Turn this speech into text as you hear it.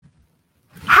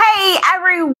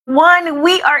everyone.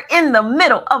 We are in the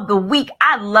middle of the week.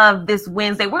 I love this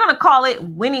Wednesday. We're going to call it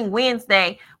Winning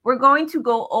Wednesday. We're going to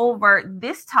go over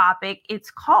this topic. It's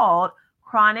called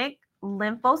chronic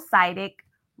lymphocytic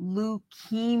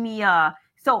leukemia.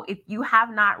 So if you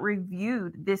have not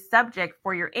reviewed this subject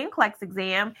for your NCLEX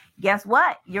exam, guess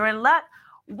what? You're in luck.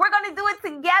 We're going to do it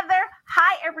together.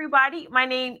 Hi, everybody. My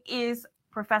name is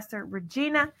Professor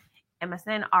Regina,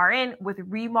 MSN RN with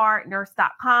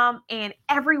remarnurse.com. And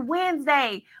every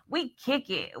Wednesday, we kick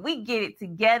it. We get it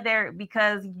together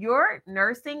because your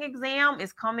nursing exam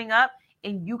is coming up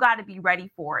and you got to be ready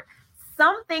for it.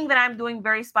 Something that I'm doing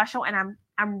very special, and I'm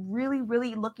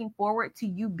really looking forward to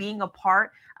you being a part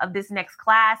of this next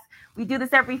class. We do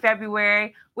this every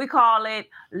February. We call it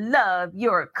Love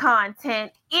Your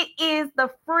Content. It is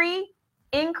the free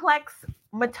NCLEX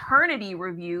maternity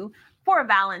review for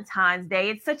Valentine's Day.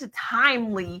 It's such a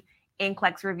timely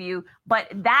NCLEX review, but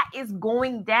that is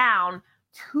going down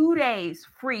 2 days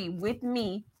free with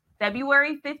me,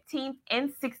 February 15th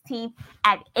and 16th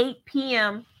at 8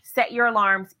 p.m. Set your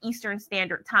alarms, Eastern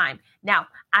Standard Time. Now,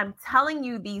 I'm telling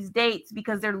you these dates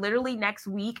because they're literally next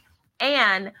week,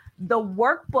 and the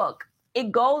workbook,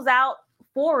 it goes out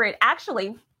for it.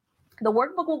 Actually, the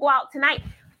workbook will go out tonight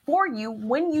for you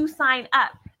when you sign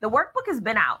up. The workbook has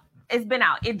been out. It's been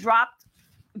out. It dropped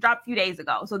a few days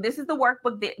ago. So this is the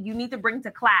workbook that you need to bring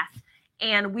to class.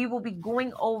 And we will be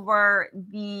going over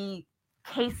the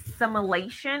case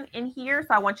simulation in here.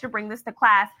 So I want you to bring this to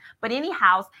class. But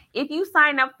anyhow, if you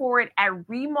sign up for it at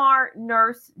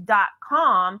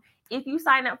remarnurse.com,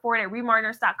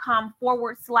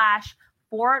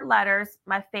 /4 letters,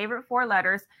 my favorite 4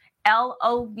 letters,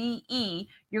 LOVE,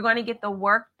 you're going to get the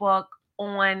workbook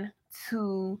on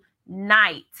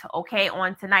tonight. Okay,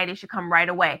 on tonight. It should come right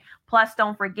away. Plus,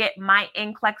 don't forget, my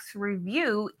NCLEX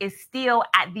review is still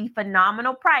at the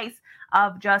phenomenal price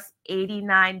of just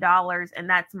 $89. And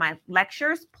that's my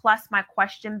lectures plus my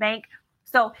question bank.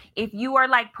 So if you are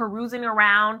like perusing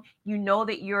around, you know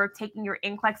that you're taking your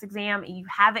NCLEX exam and you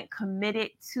haven't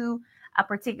committed to a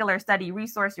particular study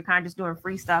resource, you're kind of just doing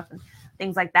free stuff and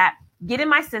things like that. Get in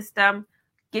my system,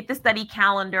 get the study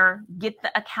calendar, get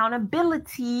the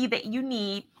accountability that you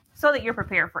need so that you're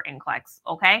prepared for NCLEX,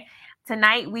 okay?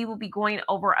 Tonight, we will be going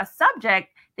over a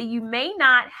subject that you may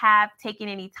not have taken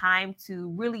any time to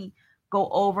really go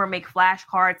over, make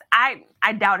flashcards. I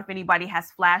doubt if anybody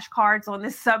has flashcards on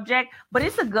this subject, but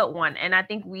it's a good one, and I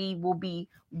think we will be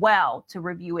well to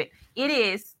review it. It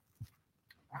is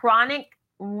chronic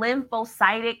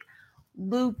lymphocytic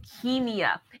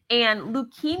leukemia. And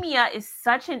leukemia is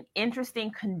such an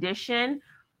interesting condition.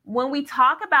 When we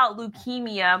talk about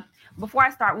leukemia,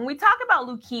 when we talk about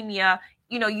leukemia,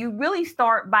 you really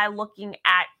start by looking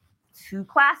at 2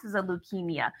 classes of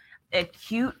leukemia,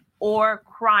 acute or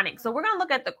chronic. So we're going to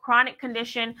look at the chronic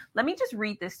condition. Let me just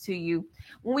read this to you.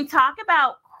 When we talk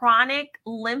about chronic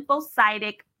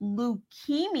lymphocytic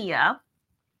leukemia,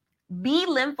 B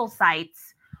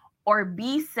lymphocytes or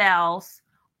B cells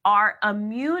are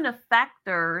immune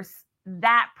effectors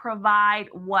that provide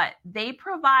what? They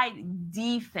provide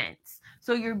defense.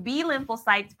 So your B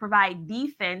lymphocytes provide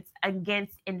defense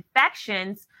against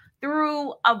infections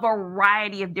through a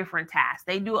variety of different tasks.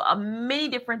 They do many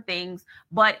different things,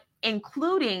 but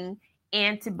including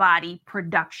antibody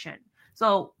production.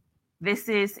 So this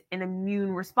is an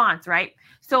immune response, right?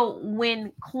 So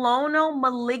when clonal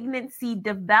malignancy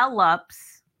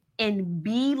develops in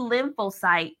B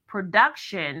lymphocyte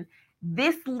production,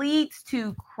 this leads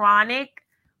to chronic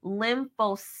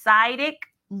lymphocytic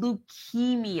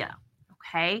leukemia,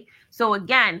 okay? So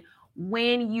again,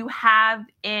 when you have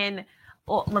let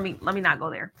me not go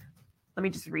there. Let me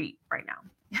just read right now.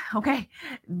 Okay.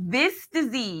 This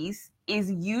disease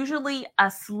is usually a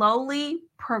slowly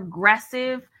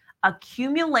progressive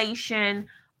accumulation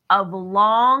of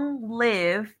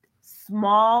long-lived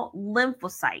small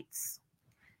lymphocytes.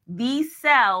 These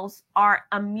cells are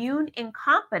immune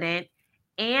incompetent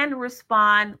and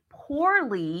respond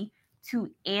poorly to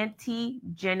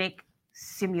antigenic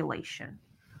stimulation.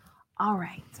 All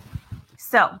right.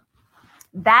 So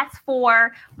that's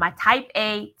for my type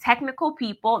A technical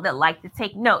people that like to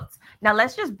take notes. Now,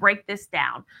 let's just break this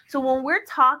down. So when we're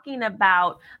talking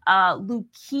about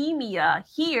leukemia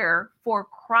here for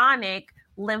chronic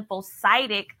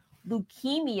lymphocytic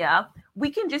leukemia,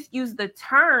 we can just use the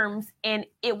terms and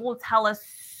it will tell us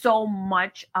so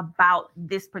much about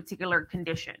this particular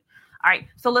condition. All right,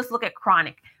 so let's look at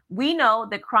chronic. We know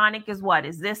that chronic is what?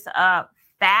 Is this a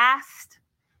fast,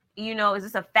 is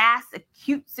this a fast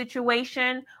acute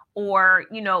situation, or,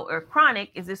 or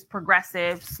chronic, is this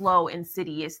progressive, slow,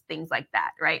 insidious, things like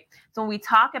that, right? So when we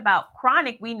talk about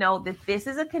chronic, we know that this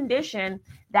is a condition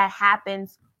that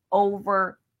happens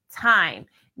over time.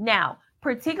 Now,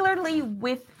 particularly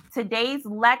with today's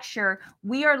lecture,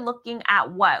 we are looking at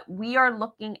what? We are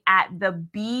looking at the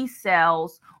B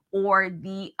cells, or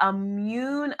the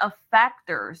immune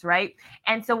effectors, right?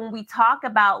 And so when we talk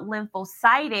about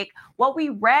lymphocytic, what we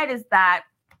read is that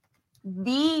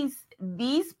these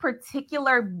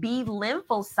particular B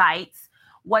lymphocytes,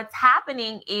 what's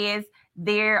happening is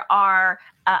there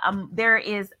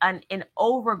is an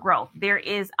overgrowth, there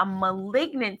is a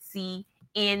malignancy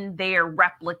in their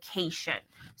replication.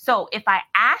 So if I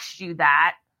asked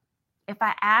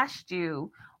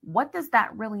you, what does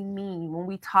that really mean when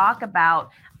we talk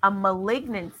about a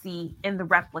malignancy in the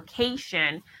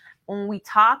replication, when we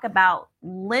talk about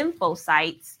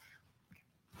lymphocytes,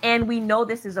 and we know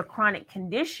this is a chronic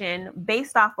condition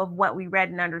based off of what we read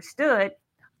and understood,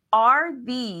 are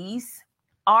these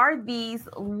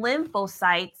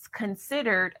lymphocytes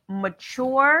considered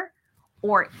mature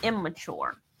or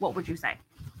immature? What would you say?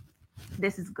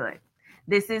 This is good.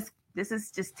 This is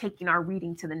just taking our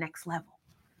reading to the next level.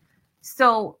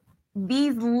 So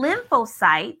these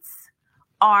lymphocytes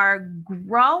are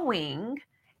growing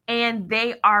and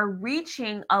they are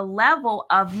reaching a level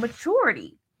of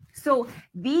maturity. So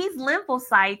these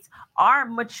lymphocytes are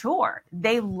mature.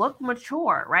 They look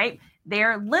mature, right?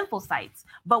 They're lymphocytes.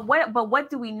 But what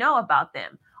do we know about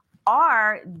them?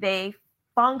 Are they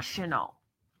functional?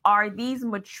 Are these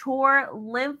mature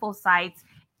lymphocytes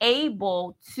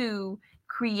able to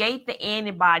create the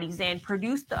antibodies and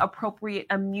produce the appropriate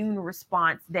immune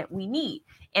response that we need?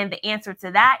 And the answer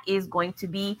to that is going to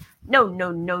be no.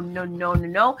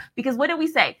 Because what did we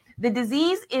say? The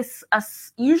disease is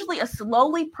usually a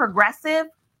slowly progressive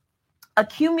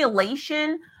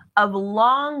accumulation of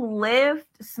long-lived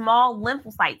small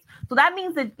lymphocytes. So that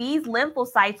means that these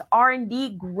lymphocytes are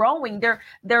indeed growing. They're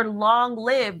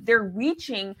long-lived. They're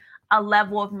reaching a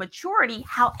level of maturity.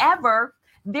 However,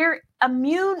 they're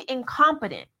immune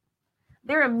incompetent.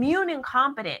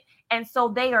 And so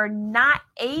they are not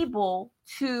able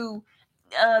to,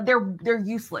 they're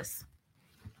useless.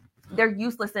 They're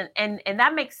useless. And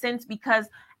that makes sense because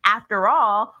after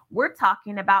all, we're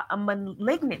talking about a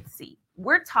malignancy.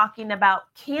 We're talking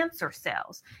about cancer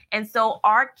cells. And so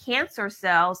are cancer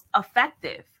cells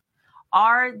effective?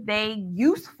 Are they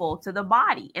useful to the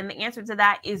body? And the answer to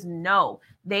that is no.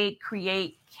 They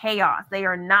create chaos. They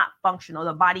are not functional.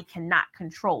 The body cannot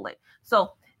control it.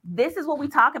 So this is what we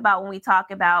talk about when we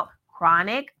talk about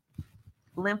chronic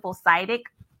lymphocytic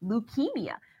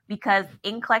leukemia. Because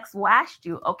NCLEX will ask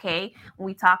you, okay, when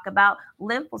we talk about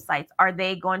lymphocytes, are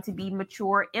they going to be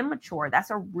mature, immature? That's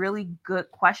a really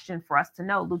good question for us to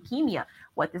know. Leukemia,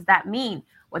 what does that mean?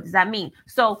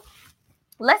 So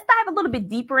let's dive a little bit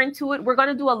deeper into it. We're going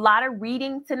to do a lot of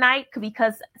reading tonight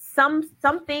because some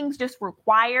things just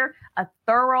require a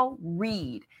thorough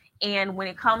read. And when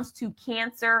it comes to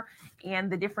cancer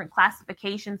and the different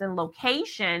classifications and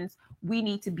locations, we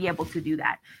need to be able to do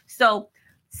that. So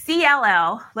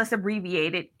CLL, let's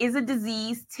abbreviate it, is a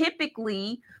disease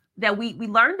typically that we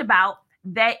learned about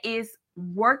that is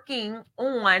working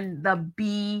on the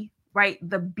B, right?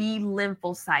 The B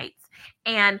lymphocytes.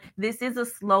 And this is a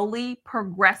slowly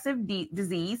progressive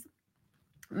disease.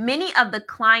 Many of the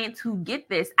clients who get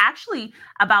this, actually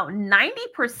about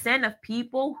 90% of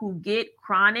people who get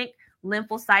chronic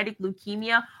lymphocytic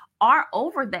leukemia are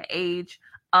over the age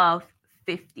of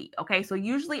 50. Okay, so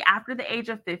usually after the age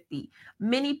of 50,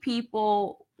 many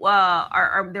people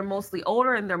they're mostly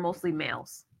older and they're mostly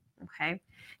males. Okay,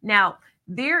 now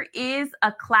there is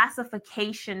a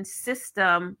classification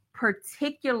system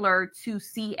particular to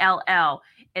CLL,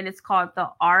 and it's called the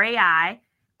RAI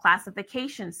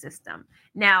classification system.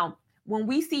 Now, when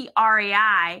we see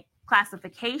RAI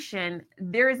classification,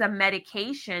 there is a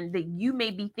medication that you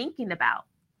may be thinking about.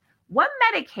 What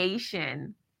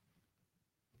medication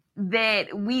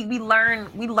that we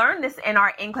learn this in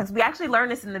our NCLEX. We actually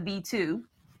learned this in the V2.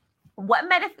 What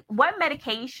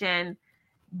medication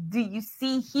do you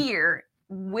see here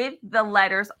with the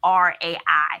letters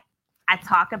RAI? I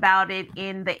talk about it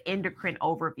in the endocrine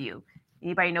overview.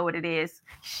 Anybody know what it is?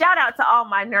 Shout out to all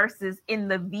my nurses in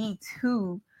the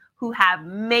V2 who have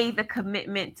made the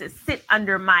commitment to sit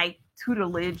under my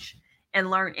tutelage and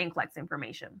learn NCLEX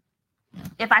information.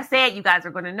 If I say it, you guys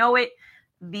are going to know it.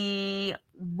 The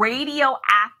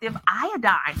radioactive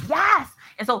iodine. Yes.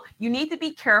 And so you need to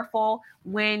be careful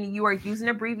when you are using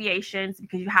abbreviations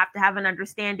because you have to have an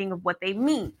understanding of what they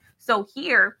mean. So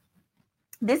here,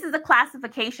 This is a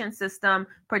classification system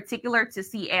particular to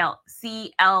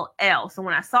CLL. So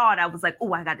when I saw it, I was like,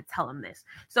 oh, I got to tell them this.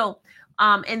 So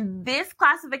and this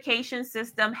classification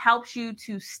system helps you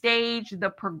to stage the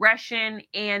progression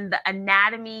and the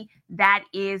anatomy that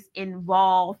is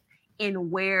involved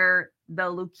in where the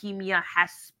leukemia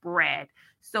has spread.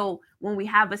 So when we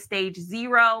have a stage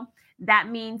 0, that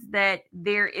means that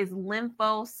there is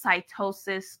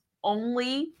lymphocytosis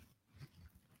only.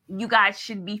 You guys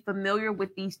should be familiar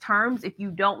with these terms. If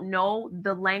you don't know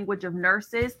the language of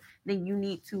nurses, then you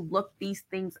need to look these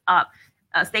things up.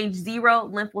 Stage 0,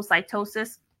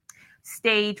 lymphocytosis.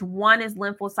 Stage 1 is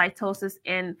lymphocytosis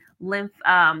and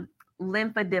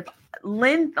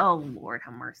oh Lord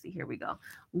have mercy. Here we go.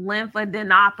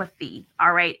 Lymphadenopathy,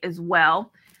 all right, as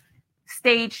well.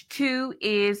 Stage 2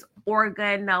 is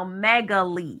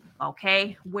organomegaly,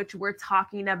 okay, which we're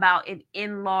talking about an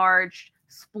enlarged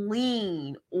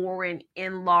spleen or an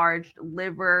enlarged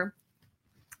liver.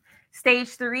 Stage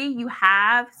 3, you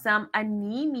have some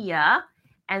anemia,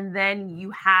 and then you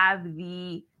have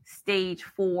the stage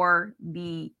 4,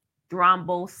 the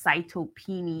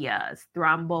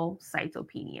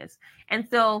thrombocytopenias. And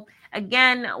so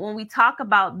again, when we talk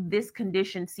about this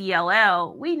condition,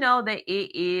 CLL, we know that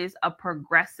it is a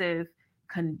progressive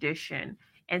condition.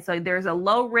 And so there's a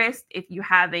low risk if you're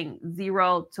having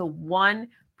 0 to 1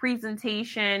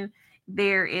 presentation.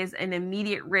 There is an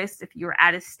immediate risk if you're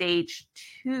at a stage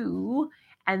 2,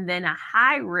 and then a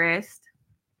high risk,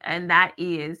 and that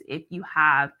is if you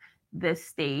have the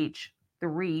stage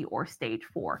 3 or stage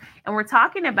 4. And we're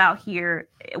talking about here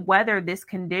whether this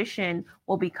condition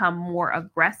will become more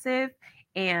aggressive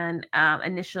and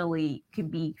initially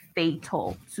could be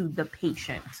fatal to the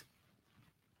patient.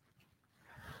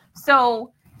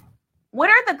 So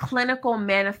what are the clinical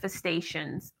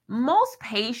manifestations? Most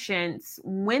patients,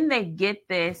 when they get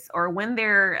this or when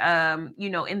they're,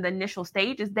 in the initial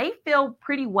stages, they feel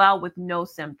pretty well with no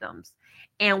symptoms.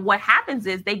 And what happens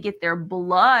is they get their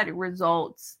blood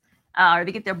results or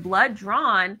they get their blood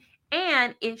drawn,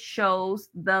 and it shows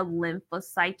the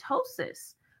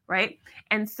lymphocytosis, right?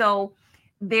 And so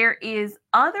there is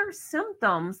other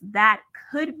symptoms that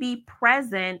could be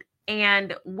present.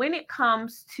 And when it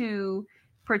comes to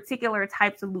particular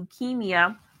types of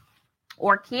leukemia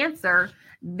or cancer,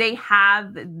 they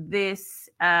have this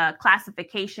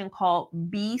classification called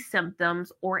B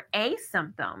symptoms or A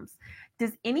symptoms.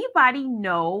 Does anybody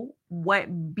know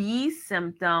what B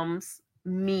symptoms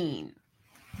mean?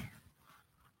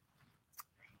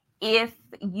 If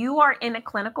you are in a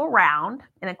clinical round,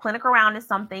 and a clinical round is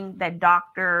something that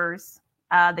doctors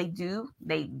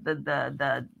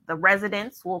the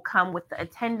residents will come with the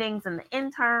attendings and the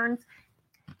interns,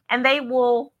 and they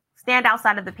will stand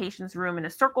outside of the patient's room in a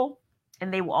circle,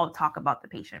 and they will all talk about the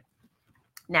patient.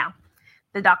 Now,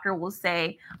 the doctor will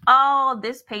say, oh,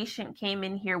 this patient came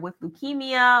in here with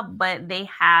leukemia, but they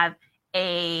have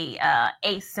a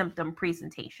symptom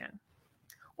presentation.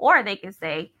 Or they can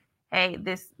say, hey,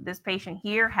 this patient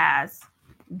here has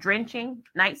drenching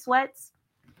night sweats,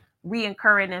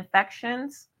 recurrent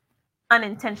infections,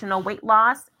 unintentional weight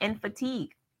loss, and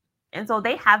fatigue. And so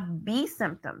they have B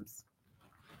symptoms.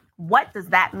 What does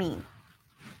that mean?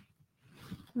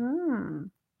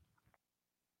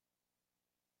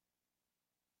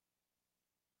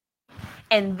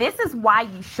 And this is why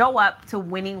you show up to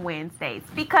Winning Wednesdays,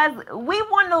 because we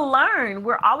want to learn.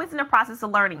 We're always in the process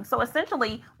of learning. So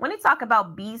essentially, when we talk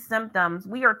about B symptoms,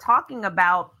 we are talking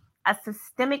about a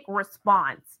systemic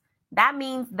response. That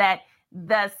means that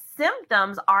the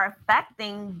symptoms are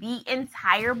affecting the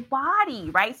entire body,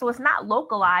 right? So it's not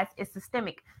localized, it's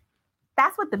systemic.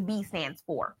 That's what the B stands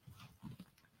for.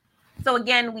 So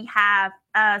again, we have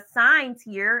signs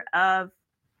here of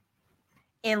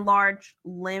enlarged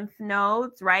lymph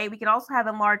nodes, right? We can also have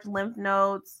enlarged lymph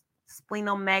nodes,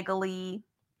 splenomegaly,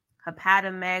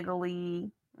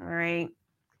 hepatomegaly, all right?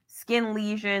 Skin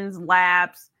lesions,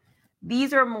 labs.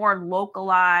 These are more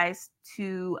localized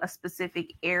to a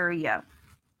specific area.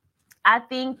 I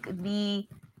think when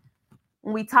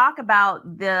we talk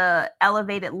about the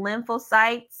elevated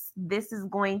lymphocytes, this is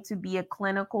going to be a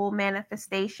clinical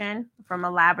manifestation from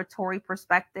a laboratory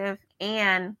perspective,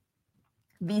 and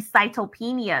these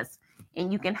cytopenias.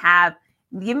 And you can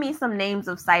give me some names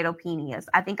of cytopenias.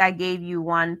 I think I gave you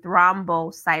one,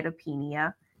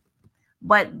 thrombocytopenia,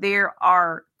 but there's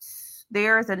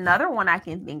another one I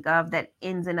can think of that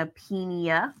ends in a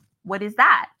penia. What is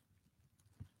that?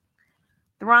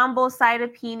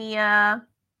 Thrombocytopenia.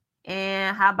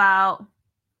 And how about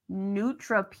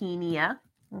neutropenia?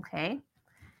 Okay.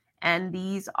 And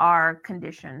these are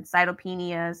conditions,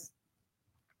 cytopenias,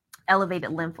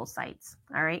 elevated lymphocytes.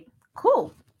 All right,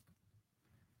 cool.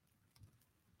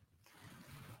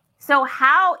 So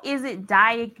how is it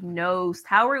diagnosed?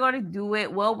 How are we going to do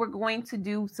it? Well, we're going to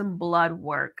do some blood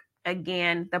work.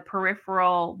 Again, the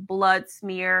peripheral blood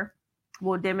smear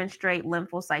will demonstrate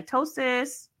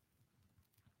lymphocytosis.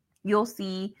 You'll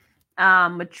see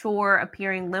mature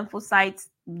appearing lymphocytes,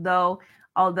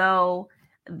 although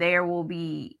there will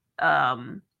be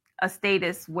a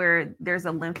status where there's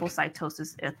a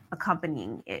lymphocytosis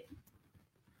accompanying it.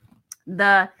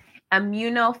 The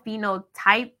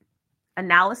immunophenotype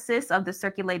analysis of the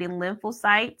circulating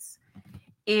lymphocytes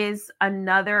is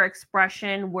another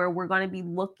expression where we're going to be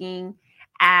looking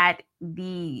at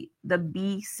the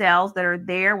B cells that are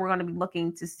there. We're going to be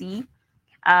looking to see.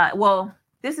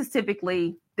 This is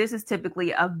typically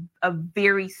a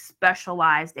very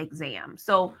specialized exam.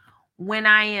 So when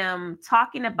I am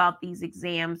talking about these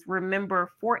exams,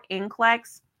 remember for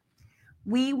NCLEX,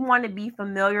 we want to be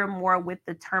familiar more with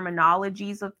the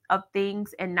terminologies of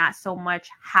things and not so much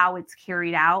how it's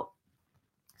carried out.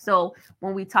 So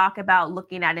when we talk about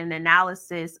looking at an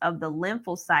analysis of the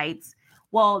lymphocytes,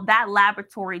 well, that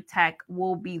laboratory tech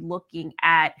will be looking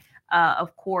at,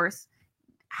 of course,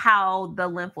 how the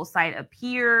lymphocyte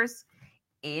appears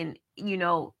and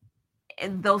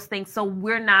those things. So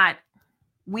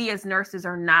we as nurses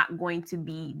are not going to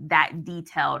be that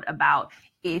detailed about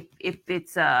if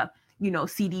it's a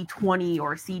CD20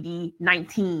 or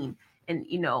CD19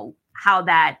 and how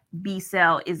that B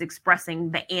cell is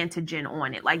expressing the antigen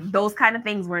on it. Like those kind of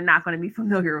things we're not going to be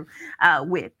familiar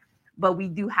with. But we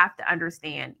do have to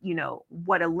understand,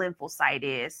 what a lymphocyte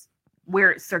is, where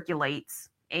it circulates,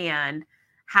 and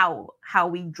how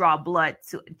we draw blood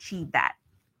to achieve that.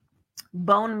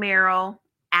 Bone marrow,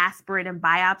 aspirate, and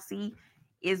biopsy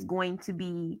is going to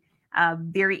be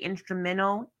very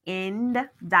instrumental in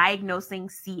diagnosing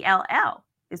CLL.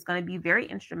 It's going to be very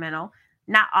instrumental,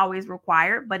 not always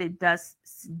required, but it does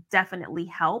definitely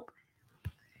help.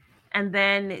 And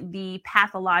then the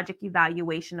pathologic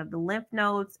evaluation of the lymph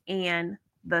nodes and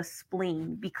the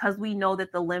spleen, because we know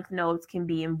that the lymph nodes can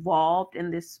be involved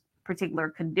in this particular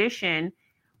condition.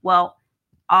 Well,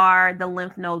 are the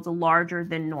lymph nodes larger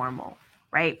than normal,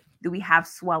 right? Do we have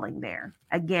swelling there?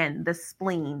 Again, the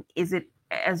spleen, is it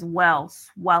as well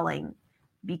swelling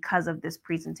because of this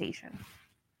presentation?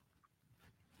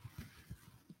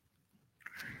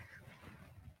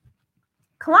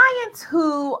 Clients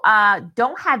who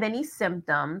don't have any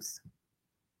symptoms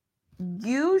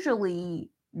usually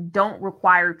don't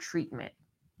require treatment.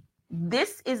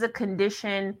 This is a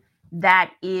condition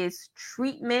that is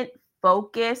treatment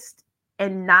focused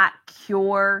and not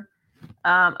cure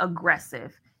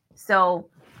aggressive. So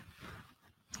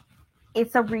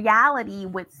it's a reality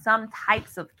with some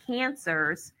types of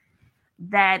cancers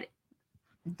that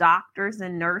doctors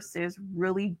and nurses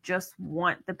really just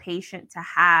want the patient to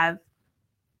have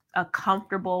a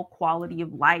comfortable quality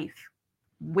of life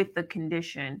with the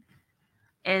condition.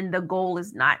 And the goal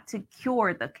is not to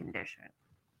cure the condition.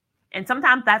 And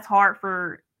sometimes that's hard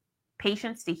for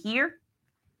patients to hear.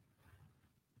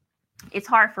 It's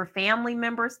hard for family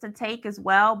members to take as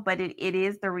well, but it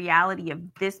is the reality of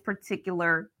this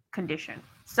particular condition.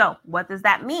 So what does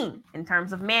that mean in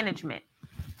terms of management?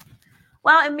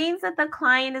 Well, it means that the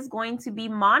client is going to be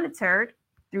monitored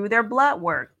through their blood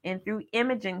work and through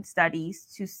imaging studies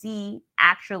to see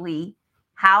actually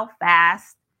how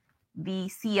fast the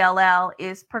CLL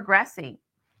is progressing.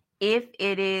 If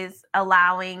it is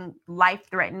allowing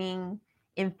life-threatening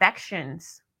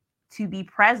infections to be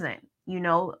present,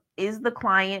 is the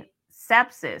client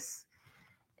sepsis?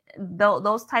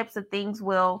 Those types of things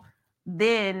will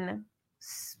then,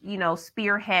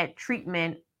 spearhead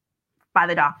treatment by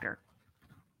the doctor.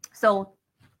 So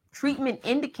treatment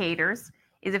indicators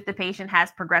is if the patient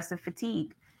has progressive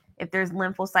fatigue, if there's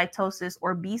lymphocytosis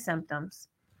or B symptoms,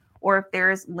 or if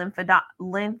there's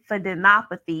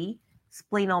lymphadenopathy,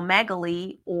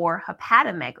 splenomegaly, or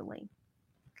hepatomegaly.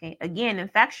 Okay, again,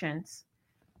 infections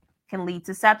can lead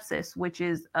to sepsis, which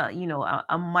is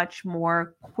a much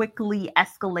more quickly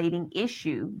escalating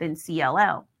issue than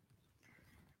CLL.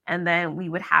 And then we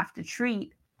would have to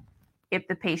treat if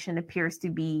the patient appears to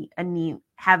be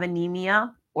have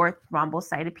anemia or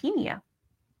thrombocytopenia.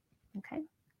 Okay.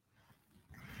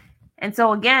 And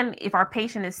so again, if our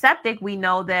patient is septic, we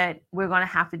know that we're going to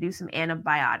have to do some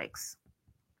antibiotics.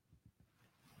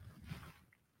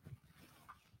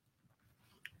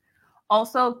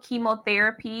 Also,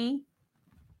 chemotherapy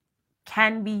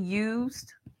can be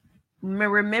used.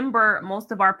 Remember,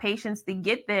 most of our patients that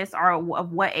get this are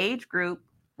of what age group,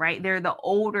 right? They're the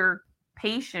older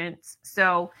patients.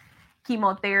 So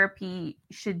chemotherapy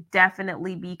should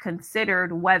definitely be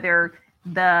considered whether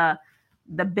the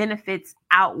benefits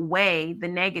outweigh the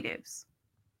negatives.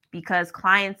 because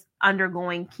clients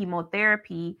undergoing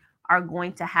chemotherapy are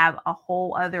going to have a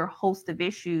whole other host of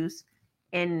issues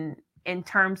in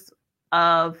terms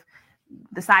of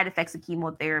the side effects of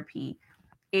chemotherapy.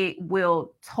 It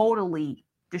will totally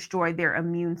destroy their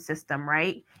immune system,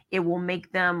 right? It will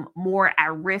make them more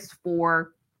at risk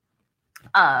for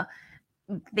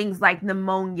things like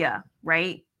pneumonia,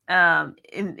 right?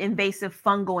 Invasive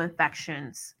fungal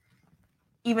infections,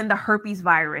 even the herpes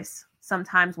virus.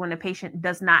 Sometimes when a patient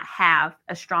does not have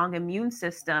a strong immune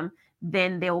system,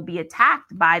 then they'll be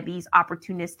attacked by these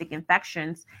opportunistic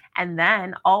infections. And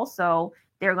then also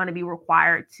they're going to be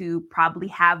required to probably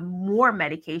have more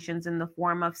medications in the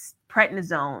form of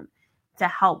prednisone to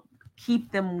help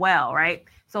keep them well, right?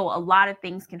 So a lot of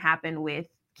things can happen with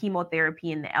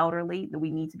chemotherapy in the elderly that we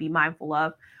need to be mindful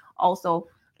of. Also,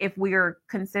 if we're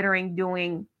considering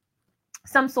doing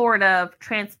some sort of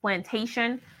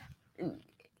transplantation,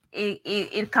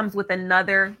 it comes with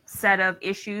another set of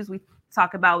issues. We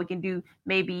talk about we can do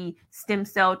maybe stem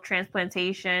cell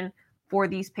transplantation for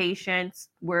these patients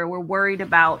where we're worried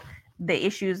about the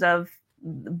issues of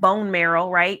bone marrow,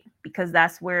 right? Because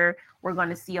that's where we're going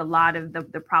to see a lot of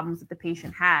the problems that the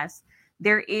patient has.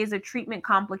 There is a treatment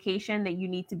complication that you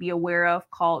need to be aware of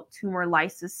called tumor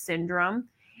lysis syndrome.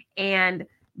 And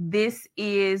this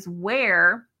is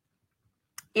where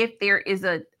if there is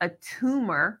a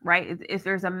tumor, right? If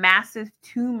there's a massive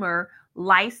tumor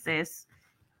lysis,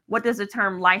 what does the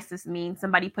term lysis mean?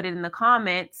 Somebody put it in the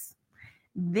comments.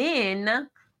 Then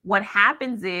what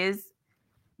happens is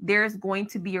there's going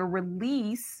to be a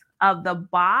release of the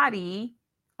body,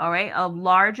 all right, of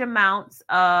large amounts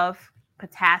of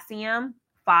potassium,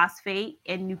 phosphate,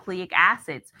 and nucleic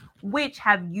acids, which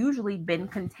have usually been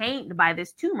contained by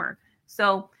this tumor.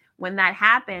 So when that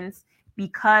happens,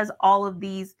 because all of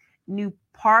these new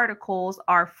particles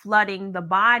are flooding the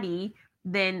body,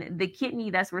 then the kidney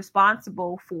that's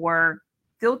responsible for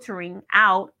filtering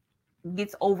out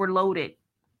gets overloaded.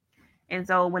 And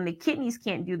so when the kidneys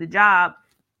can't do the job,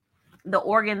 the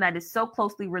organ that is so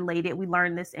closely related, we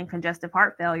learned this in congestive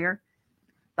heart failure,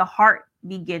 the heart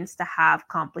begins to have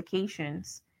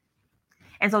complications.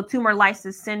 And so tumor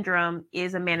lysis syndrome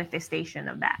is a manifestation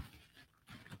of that.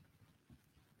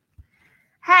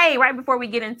 Hey, right before we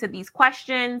get into these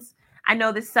questions, I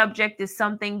know this subject is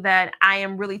something that I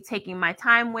am really taking my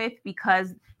time with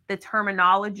because the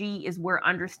terminology is where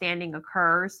understanding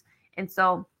occurs. And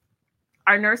so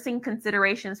our nursing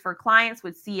considerations for clients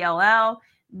with CLL,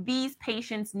 these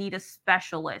patients need a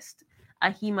specialist,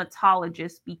 a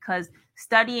hematologist, because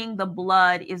studying the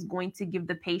blood is going to give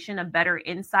the patient a better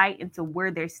insight into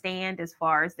where they stand as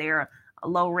far as they're a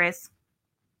low risk,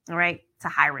 all right, to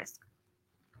high risk.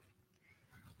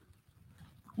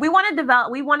 We want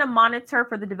to monitor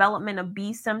for the development of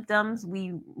B symptoms.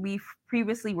 We've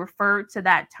previously referred to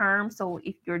that term. So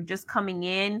if you're just coming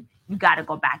in, you got to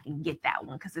go back and get that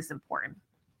one because it's important.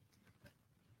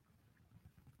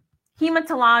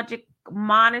 Hematologic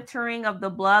monitoring of the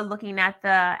blood, looking at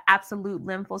the absolute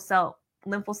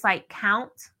lymphocyte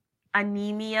count,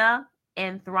 anemia,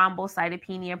 and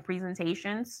thrombocytopenia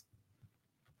presentations.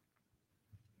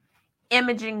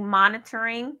 Imaging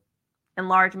monitoring,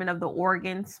 enlargement of the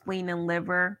organs, spleen and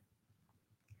liver.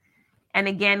 And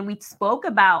again, we spoke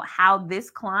about how this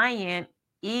client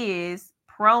is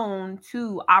prone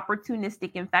to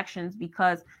opportunistic infections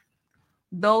because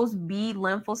those B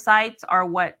lymphocytes are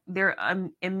what they're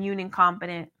immune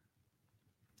incompetent.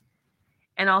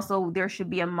 And also there should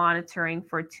be a monitoring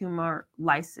for tumor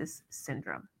lysis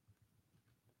syndrome.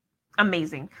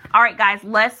 Amazing. All right, guys,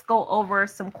 let's go over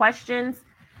some questions.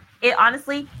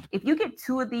 Honestly, if you get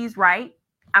 2 of these right,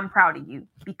 I'm proud of you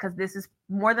because this is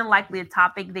more than likely a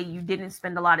topic that you didn't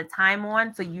spend a lot of time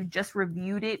on. So you just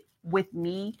reviewed it with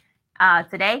me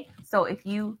today. So if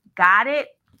you got it,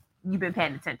 you've been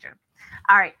paying attention.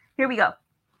 All right, here we go.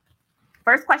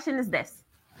 First question is this.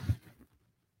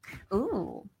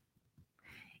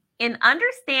 In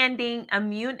understanding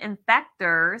immune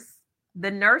effectors, the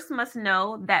nurse must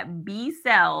know that B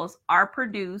cells are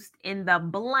produced in the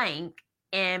blank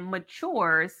and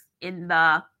matures in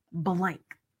the blank.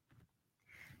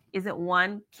 Is it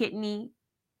 1, kidney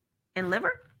and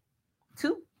liver?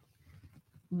 2,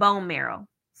 bone marrow,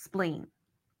 spleen.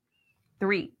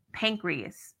 3,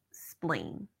 pancreas,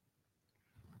 spleen.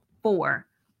 4,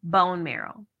 bone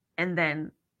marrow, and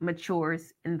then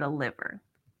matures in the liver.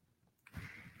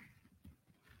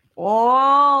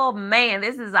 Oh man,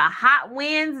 this is a hot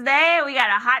Wednesday. We got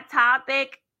a hot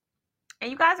topic. And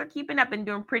you guys are keeping up and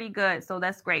doing pretty good. So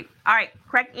that's great. All right.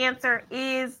 Correct answer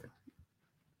is,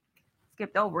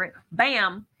 skipped over it.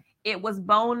 Bam. It was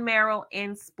bone marrow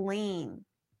and spleen.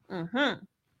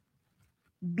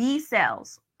 B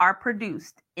cells are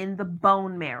produced in the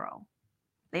bone marrow.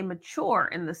 They mature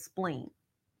in the spleen.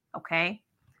 Okay?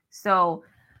 So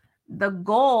the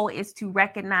goal is to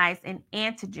recognize an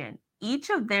antigen. Each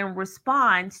of them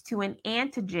responds to an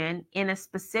antigen in a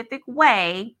specific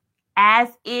way as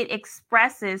it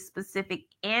expresses specific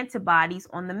antibodies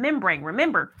on the membrane.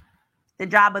 Remember, the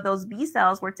job of those B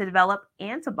cells were to develop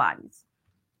antibodies.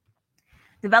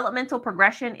 Developmental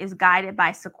progression is guided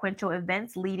by sequential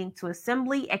events leading to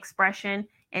assembly, expression,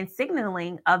 and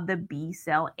signaling of the B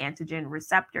cell antigen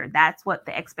receptor. That's what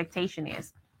the expectation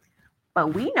is.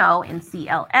 But we know in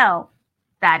CLL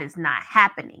that is not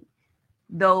happening.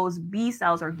 Those B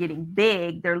cells are getting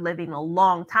big, they're living a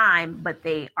long time, but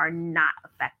they are not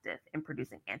effective in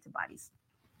producing antibodies.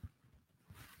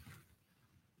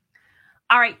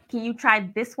 All right, can you try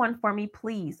this one for me,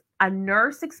 please? A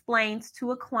nurse explains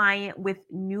to a client with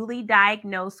newly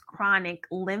diagnosed chronic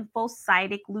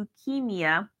lymphocytic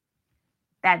leukemia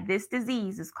that this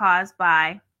disease is caused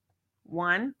by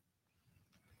 1,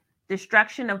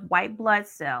 destruction of white blood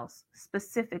cells,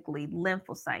 specifically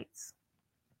lymphocytes.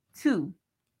 2,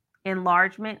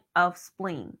 enlargement of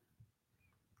spleen.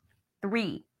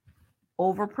 3,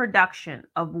 overproduction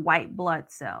of white blood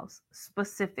cells,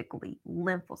 specifically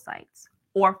lymphocytes.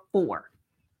 Or 4,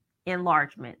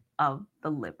 enlargement of the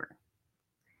liver.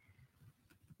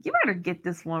 You better get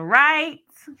this one right.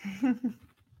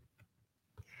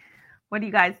 What do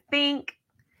you guys think?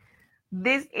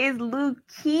 This is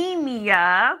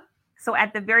leukemia. So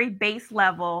at the very base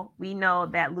level, we know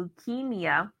that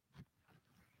leukemia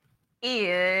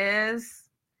is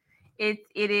it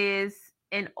is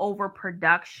an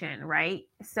overproduction, right?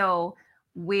 So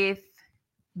with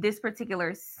this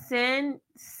particular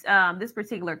this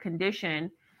particular condition,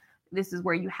 this is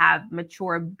where you have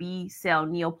mature B cell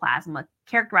neoplasm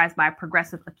characterized by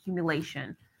progressive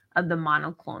accumulation of the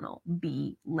monoclonal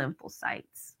B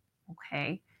lymphocytes.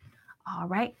 Okay. All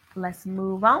right, let's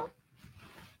move on.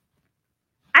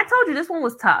 I told you this one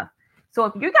was tough. So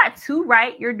if you got 2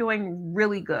 right, you're doing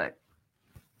really good.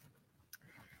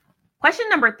 Question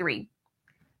number 3.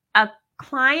 A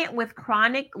client with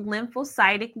chronic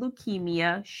lymphocytic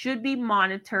leukemia should be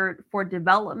monitored for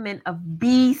development of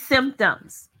B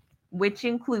symptoms, which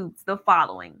includes the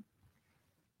following.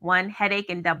 1, headache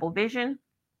and double vision.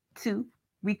 2,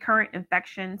 recurrent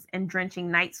infections and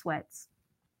drenching night sweats.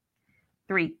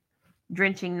 3,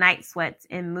 drenching night sweats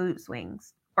and mood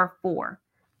swings. Or 4,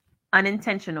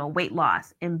 unintentional weight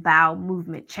loss and bowel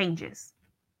movement changes.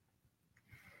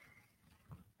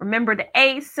 Remember the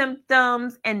A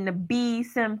symptoms and the B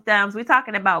symptoms. We're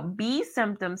talking about B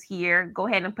symptoms here. Go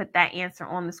ahead and put that answer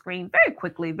on the screen very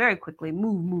quickly, very quickly.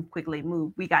 Move quickly,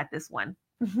 move. We got this one.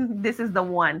 This is the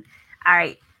one. All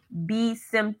right, B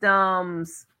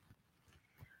symptoms.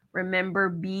 Remember,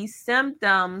 B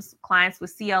symptoms, clients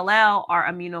with CLL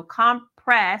are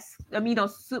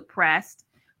immunosuppressed,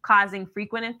 causing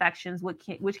frequent infections,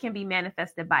 which can be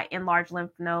manifested by enlarged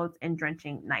lymph nodes and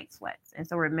drenching night sweats. And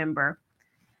so remember,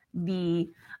 the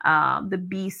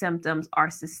B symptoms are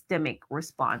systemic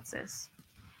responses.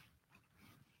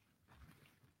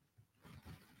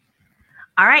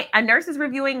 All right, a nurse is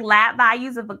reviewing lab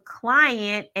values of a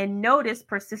client and noticed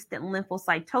persistent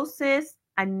lymphocytosis,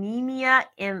 anemia,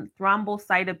 and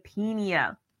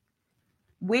thrombocytopenia.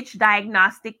 Which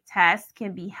diagnostic tests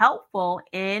can be helpful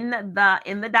in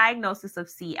the diagnosis of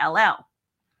CLL?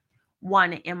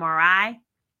 1, MRI.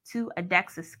 2, a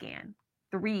DEXA scan.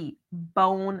 3,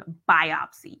 bone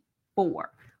biopsy.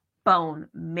 4, bone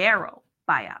marrow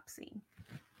biopsy.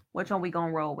 Which one we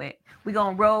gonna roll with? We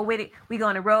gonna roll with it. We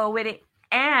gonna roll with it.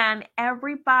 And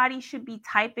everybody should be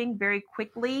typing very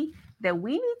quickly that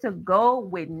we need to go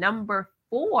with number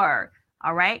 4.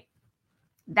 All right.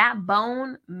 That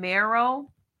bone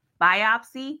marrow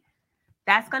biopsy,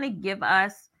 that's going to give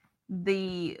us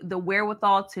the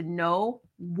wherewithal to know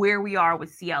where we are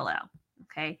with CLL.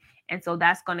 Okay. And so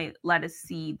that's going to let us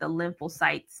see the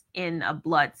lymphocytes in a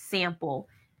blood sample,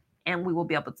 and we will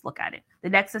be able to look at it. The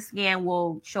DEXA scan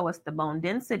will show us the bone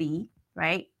density,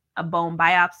 right? A bone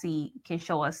biopsy can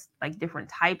show us like different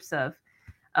types of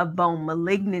bone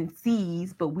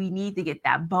malignancies, but we need to get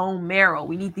that bone marrow.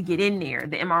 We need to get in there.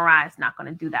 The MRI is not going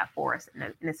to do that for us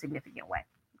in a significant way.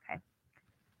 Okay.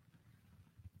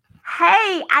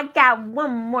 Hey, I got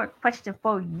one more question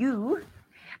for you.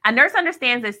 A nurse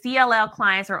understands that CLL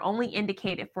clients are only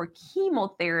indicated for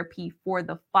chemotherapy for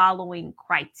the following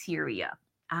criteria.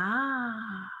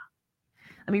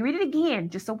 Let me read it again,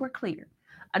 just so we're clear.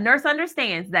 A nurse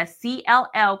understands that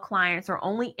CLL clients are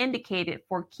only indicated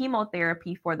for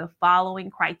chemotherapy for the following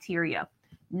criteria.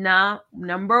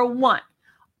 Number 1,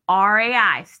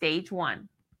 RAI stage 1.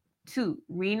 2,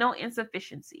 renal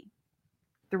insufficiency.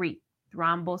 3,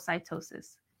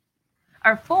 thrombocytosis.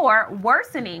 Or 4,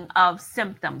 worsening of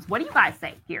symptoms. What do you guys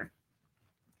say here?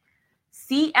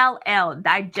 CLL,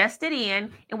 digested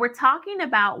in, and we're talking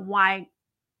about why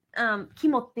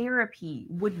chemotherapy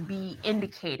would be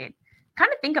indicated.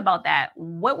 Kind of think about that.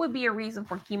 What would be a reason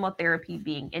for chemotherapy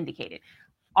being indicated?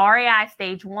 RAI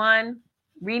stage 1,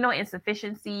 renal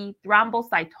insufficiency,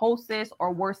 thrombocytosis,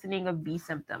 or worsening of B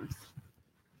symptoms.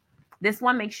 This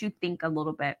one makes you think a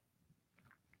little bit.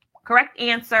 Correct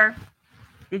answer.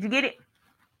 Did you get it?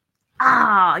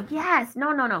 Yes.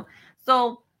 No.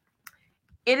 So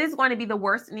it is going to be the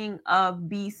worsening of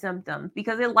B symptoms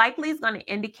because it likely is going to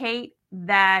indicate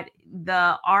that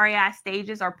the RAI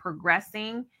stages are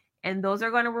progressing, and those are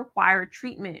going to require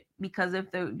treatment because if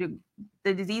the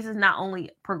disease is not only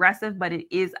progressive, but it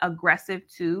is aggressive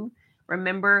too.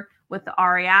 Remember, with the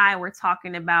RAI, we're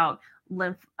talking about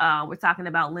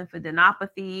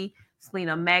lymphadenopathy,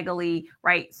 splenomegaly,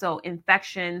 right? So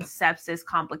infections, sepsis,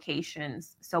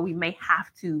 complications. So we may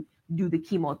have to do the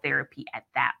chemotherapy at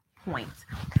that point.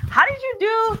 How did you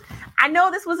do? I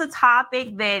know this was a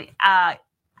topic that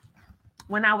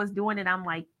when I was doing it, I'm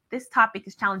like, this topic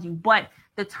is challenging, but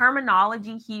the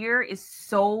terminology here is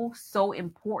so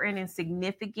important and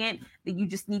significant that you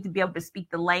just need to be able to speak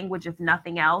the language, if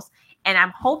nothing else. And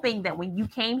I'm hoping that when you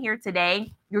came here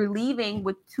today, you're leaving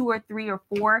with 2 or 3 or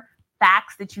 4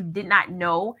 facts that you did not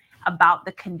know about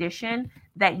the condition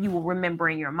that you will remember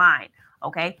in your mind.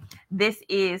 Okay. This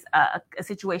is a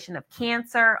situation of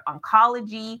cancer,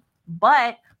 oncology,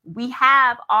 but we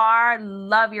have our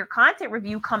Love Your Content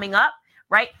review coming up,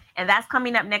 right? And that's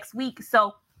coming up next week.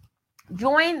 So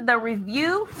join the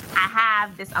review. I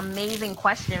have this amazing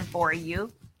question for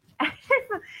you. It's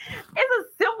a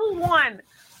simple one.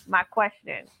 My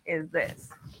question is this.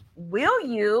 Will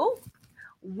you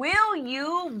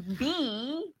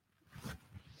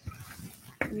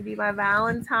be my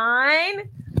Valentine?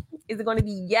 Is it going to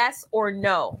be yes or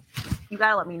no? You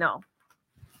got to let me know.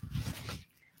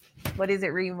 What is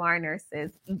it, Remar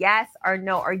Nurses? Yes or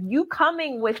no? Are you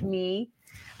coming with me?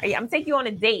 I'm taking you on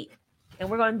a date, and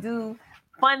we're going to do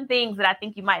fun things that I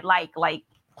think you might like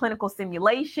clinical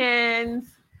simulations,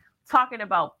 talking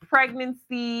about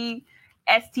pregnancy,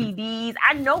 STDs.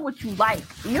 I know what you like.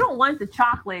 You don't want the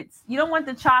chocolates.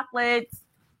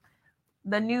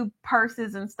 The new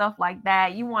purses and stuff like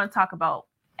that. You want to talk about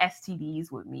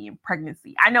STDs with me and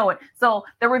pregnancy. I know it. So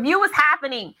the review is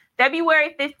happening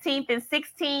February 15th and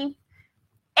 16th.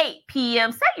 8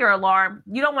 p.m. Set your alarm.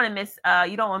 You don't want to miss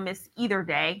either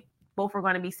day. Both are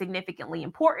going to be significantly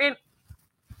important.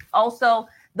 Also,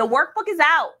 the workbook is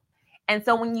out. And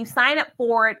so when you sign up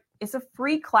for it, it's a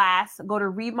free class. Go to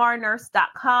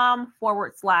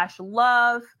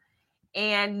remarnurse.com/love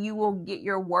and you will get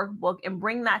your workbook and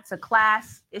bring that to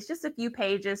class. It's just a few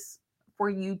pages for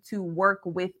you to work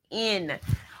within.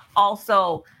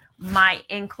 Also, my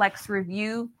NCLEX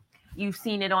review. You've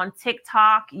seen it on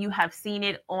TikTok. You have seen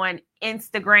it on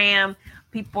Instagram.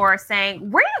 People are saying,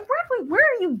 where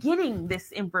are you getting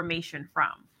this information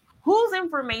from? Whose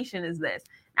information is this?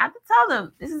 I have to tell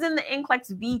them, this is in the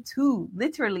NCLEX V2.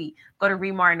 Literally, go to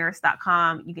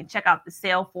remarnurse.com. You can check out the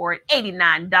sale for it.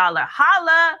 $89.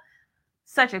 Holla!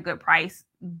 Such a good price.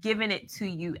 Giving it to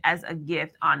you as a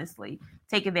gift, honestly.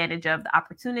 Take advantage of the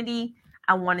opportunity.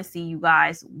 I want to see you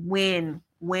guys win.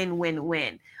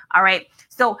 All right.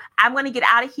 So I'm going to get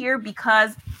out of here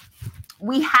because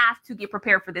we have to get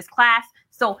prepared for this class.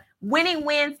 So Winning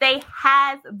Wednesday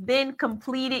has been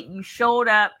completed. You showed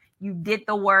up. You did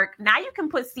the work. Now you can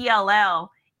put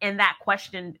CLL in that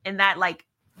question,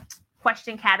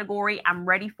 question category. I'm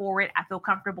ready for it. I feel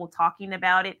comfortable talking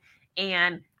about it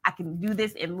and I can do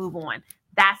this and move on.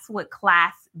 That's what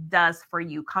class does for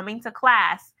you. Coming to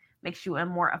class makes you a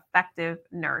more effective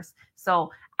nurse.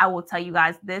 So I will tell you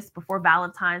guys this before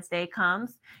Valentine's Day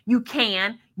comes. You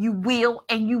can, you will,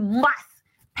 and you must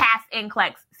pass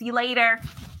NCLEX. See you later.